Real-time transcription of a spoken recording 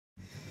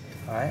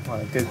Alright,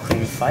 want a good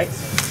clean fight.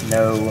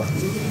 No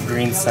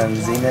green sun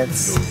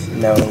zeniths,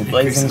 no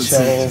blazing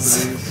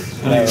shells,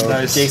 no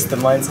Jace the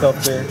Mind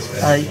Sculptor.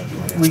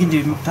 We can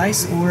do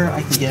dice, or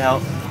I can get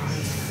out.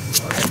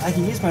 I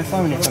can use my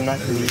phone if I'm not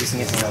going to be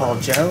using it to call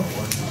Joe,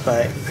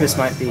 but Chris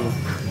might be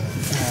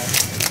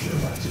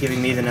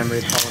giving me the number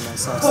to call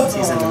myself since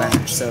he's in the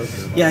match. So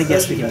yeah, I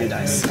guess we can do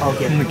dice. I'll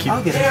get it.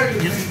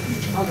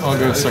 I'll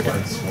go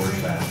second.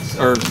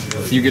 Or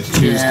you get to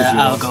choose. Yeah,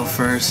 I'll go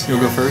first. You'll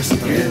go first?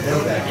 Okay.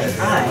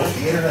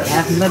 I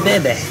have my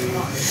baby.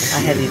 I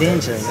have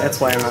Evangeline. That's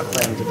why I'm not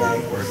playing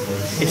today.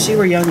 If she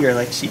were younger,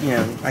 like she,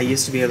 I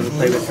used to be able to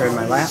play with her in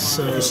my lap,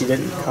 and she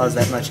didn't cause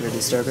that much of a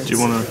disturbance. Do you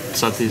want to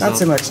set these up? Not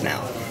so much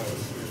now.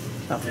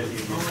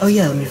 Oh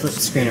yeah, let me flip the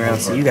screen around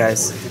so you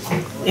guys.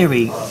 There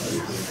we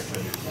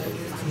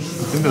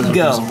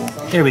go.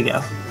 There we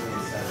go.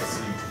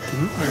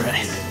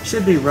 Alright.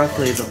 Should be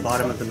roughly at the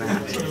bottom of the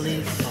map.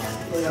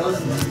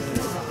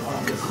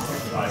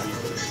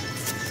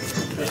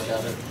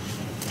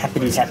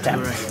 Tappity tap tap.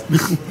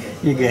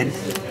 You're good.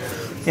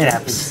 It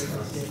happens.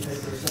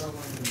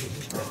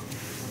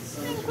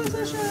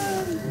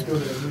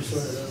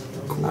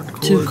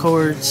 Two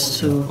chords,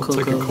 two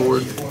cocoa. Take a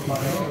chord.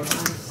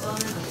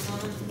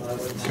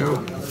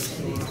 Go.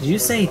 Did you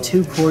say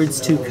 2 chords,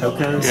 2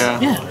 cocos? Yeah.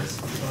 Yeah.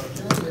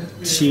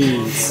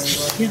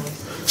 Jeez. Yeah.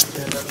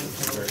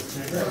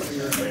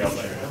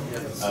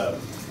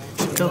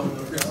 Go.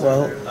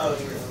 Well,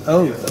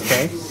 oh,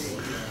 okay.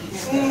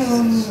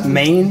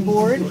 Main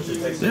board?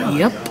 Yeah.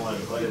 Yep.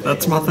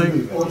 That's my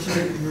thing.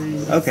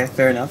 Okay,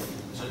 fair enough.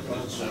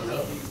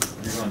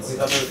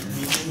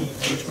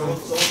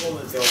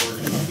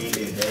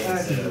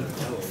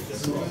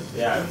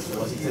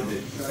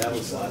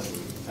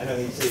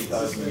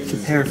 To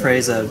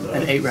paraphrase an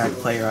 8-rack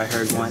player I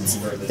heard once,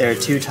 there are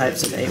 2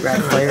 types of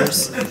 8-rack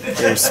players.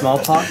 There's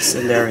smallpox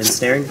and they're in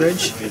Staring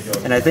Bridge,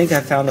 and I think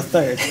I found a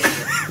third.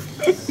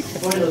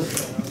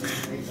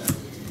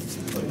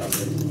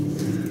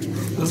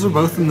 Those are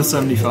both in the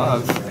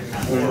 75.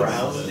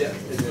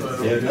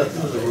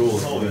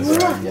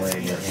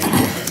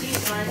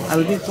 I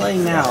would be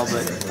playing now,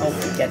 but oh,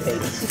 get baby.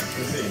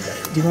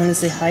 Do you want to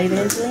say hi,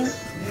 Evangeline?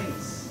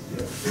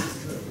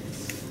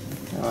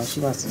 Oh, she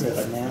wants to take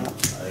a nap.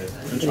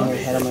 I'm putting her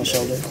head on my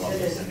shoulder. Go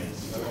ahead.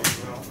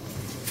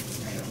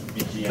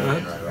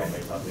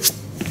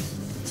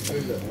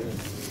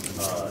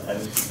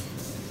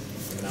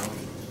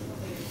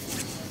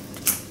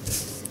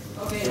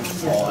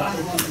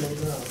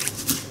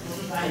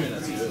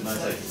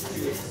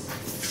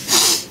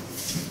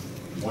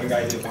 One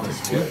guy didn't want to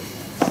split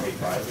pay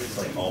prizes,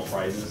 like all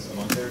prizes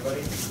amongst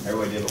everybody.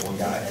 Everybody did but one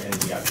guy, and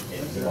he got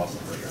hit. He lost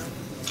the first round.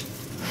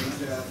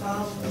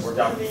 It worked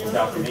out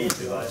for me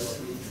too.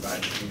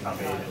 We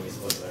copied and we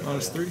split it.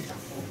 -3.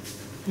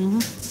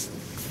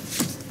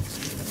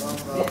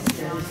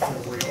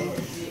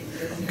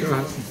 Go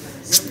ahead.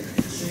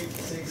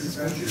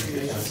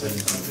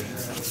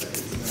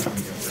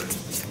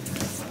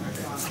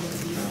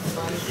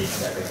 What did you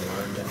say?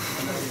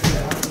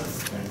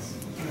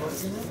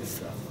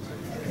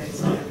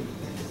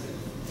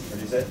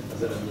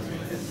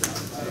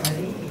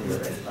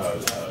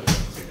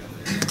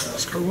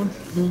 Score 1?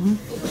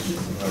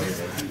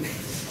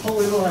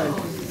 Holy Lord.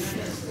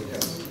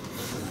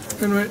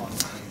 And right.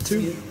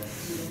 2.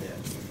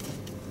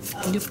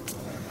 Yep.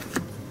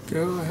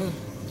 Go ahead.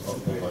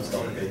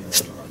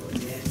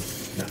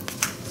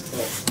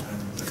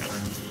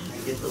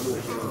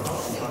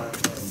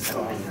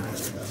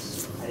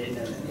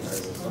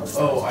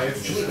 Oh, I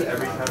have just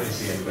every time I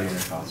see anybody in a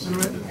costume.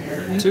 Right.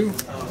 2.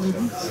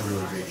 That's a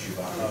really great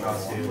Chewbacca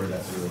costume, or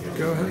that's a really good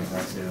Go ahead.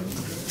 costume.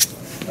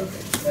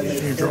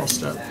 You draw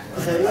step.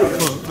 Oh,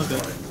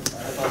 okay.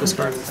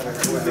 Discard.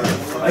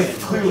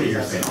 Clearly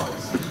you're saying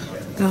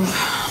Go.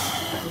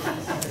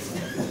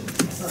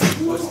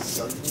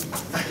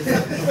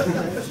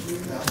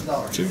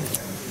 Two.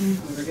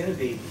 We're gonna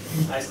be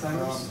ice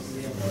climbers.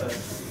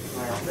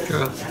 Go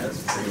ahead.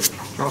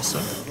 Draw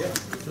step.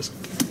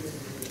 Discard.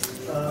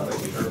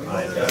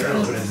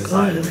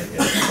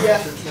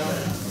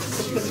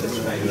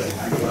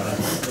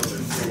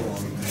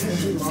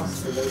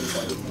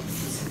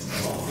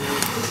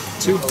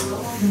 Two.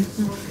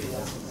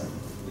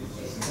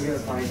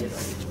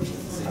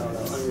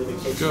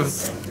 Go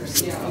ahead.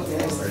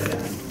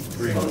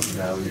 3 months from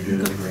now, you're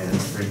doing the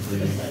grand spring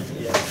cleaning.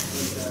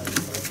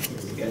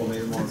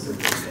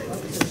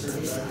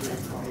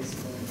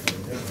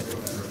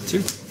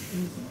 Two.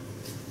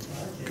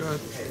 Go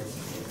ahead.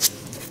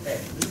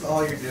 That's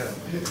all you're doing.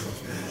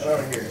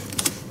 Over here.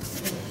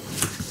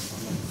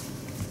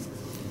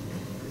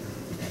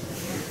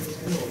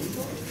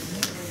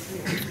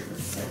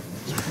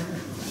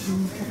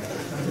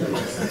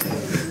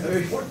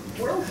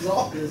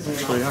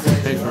 Actually, I can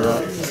pay for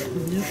that.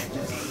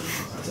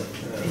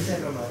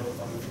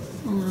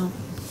 No.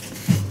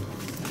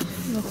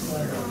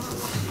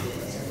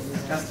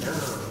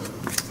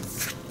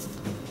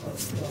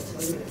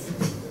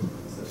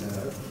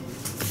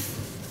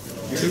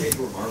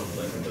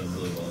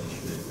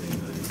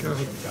 Go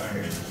ahead.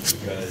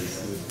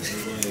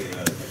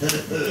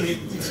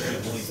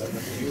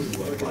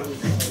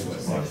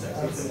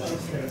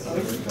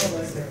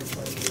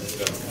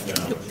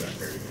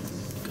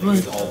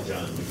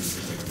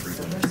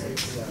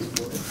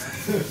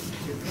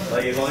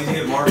 Like as long as you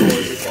get Marvel,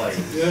 it's just like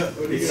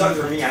it sucked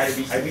for me. I had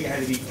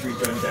to beat 3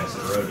 gun decks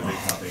in a row to make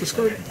something. Let's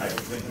go. I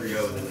went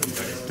 3-0 and then I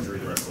just threw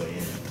the rest of the way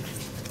in.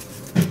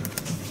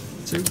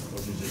 2.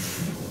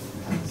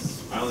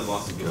 I only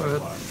lost a good Go ahead.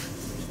 spot.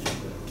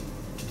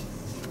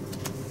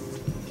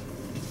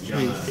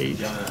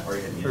 8.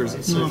 Already had me. Or is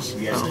it 6?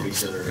 We had Oh.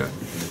 each other Okay. in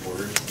the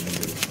quarters.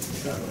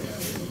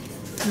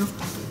 No.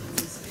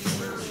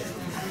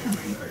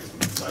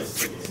 So I just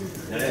took it.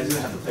 And I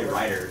didn't have to play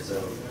Rider,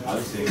 so I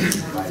was doing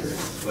Rider,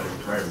 but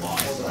Rider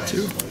lost. So I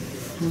 2.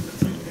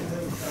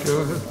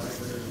 Go ahead.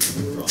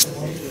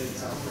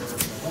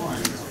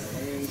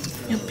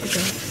 Yep, you got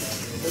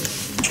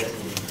it.